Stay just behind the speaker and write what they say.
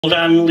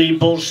Hanley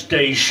bus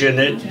station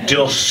at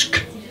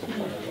dusk.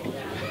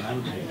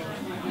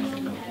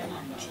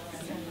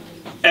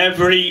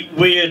 Every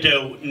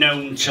weirdo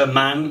known to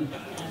man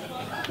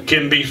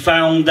can be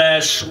found there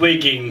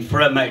swigging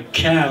from a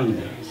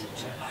can,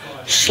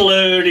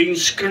 slurring,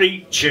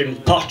 screeching,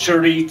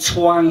 pottery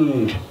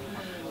twang,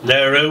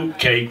 their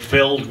oatcake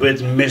filled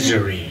with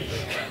misery.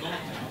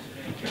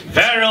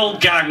 Feral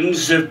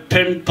gangs of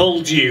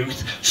pimpled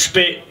youth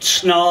spit,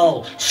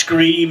 snarl,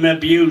 scream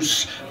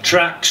abuse,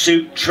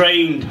 tracksuit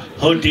trained,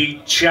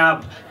 hoodie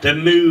chab, the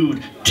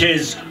mood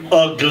 'tis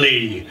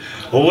ugly.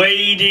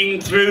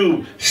 Wading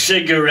through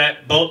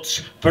cigarette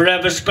butts,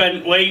 forever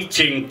spent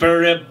waiting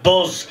for a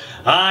buzz.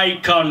 Eye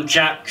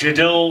contact at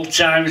all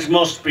times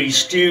must be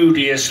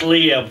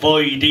studiously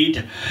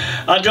avoided.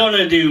 I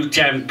don't do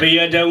tempe,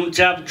 I don't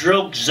have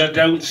drugs, I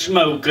don't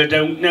smoke, I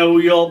don't know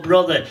your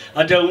brother,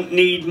 I don't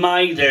need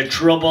neither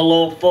trouble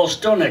or fuss,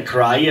 don't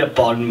cry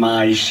upon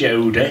my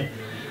shoulder.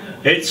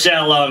 It's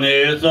hell on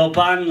earth up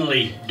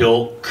Hanley,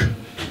 duck.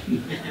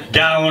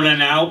 Down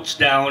and out,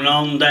 down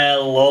on their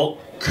luck.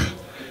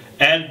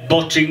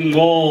 Head-butting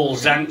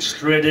walls,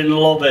 angst-ridden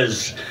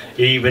lovers,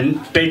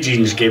 even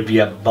pigeons give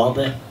you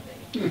bother.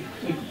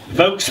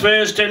 Folks'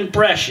 first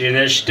impression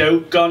of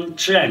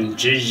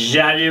Stoke-on-Trent is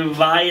that of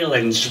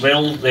violence,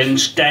 filth and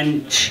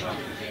stench,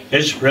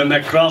 as from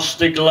across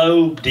the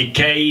globe they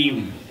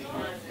came,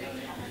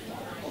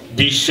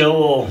 they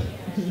saw,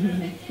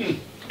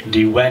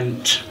 they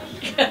went.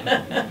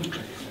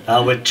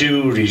 Our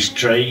tourist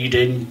trade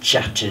in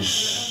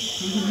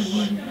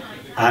chatters.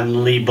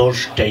 Hanley bus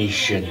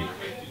station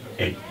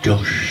at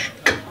dusk.